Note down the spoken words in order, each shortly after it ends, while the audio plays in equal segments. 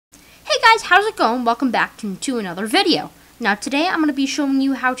guys, how's it going? Welcome back to another video. Now today I'm going to be showing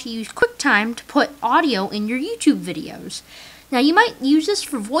you how to use QuickTime to put audio in your YouTube videos. Now you might use this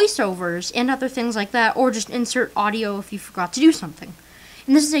for voiceovers and other things like that, or just insert audio if you forgot to do something.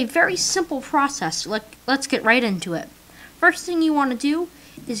 And this is a very simple process. Let's get right into it. First thing you want to do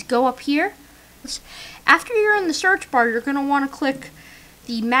is go up here. After you're in the search bar, you're going to want to click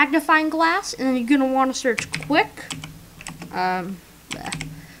the magnifying glass, and then you're going to want to search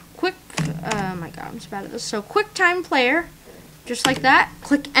oh my god, I'm so bad at this. So Quicktime Player, just like that.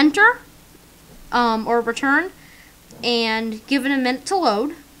 Click enter, or return, and give it a minute to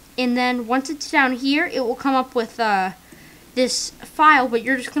load. And then once it's down here, it will come up with this file, but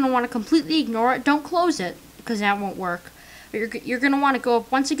you're just going to want to completely ignore it. Don't close it, because that won't work. But you're going to want to go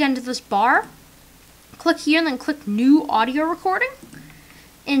up once again to this bar, click here, and then click new audio recording.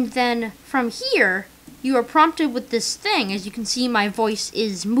 And then from here, you are prompted with this thing. As you can see, my voice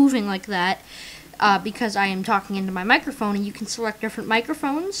is moving like that because I am talking into my microphone, and you can select different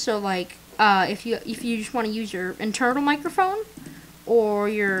microphones. So like if you just want to use your internal microphone, or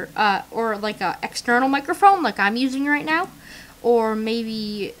your or like a external microphone like I'm using right now, or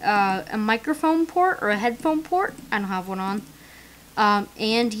maybe a microphone port or a headphone port. I don't have one on.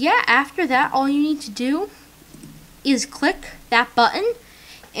 And yeah, after that, all you need to do is click that button,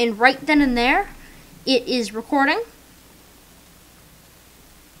 and right then and there, it is recording.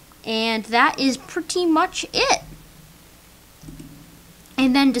 And that is pretty much it.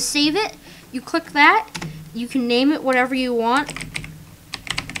 And then to save it, you click that. You can name it whatever you want.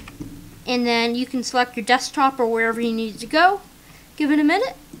 And then you can select your desktop or wherever you need it to go. Give it a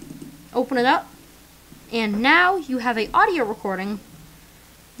minute. Open it up. And now you have an audio recording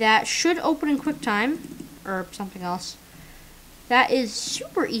that should open in QuickTime or something else. That is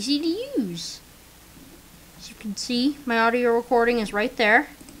super easy to use. As you can see, my audio recording is right there.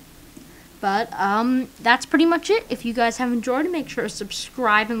 But that's pretty much it. If you guys have enjoyed, make sure to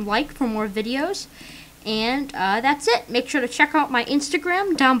subscribe and like for more videos. And that's it. Make sure to check out my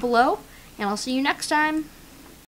Instagram down below, and I'll see you next time.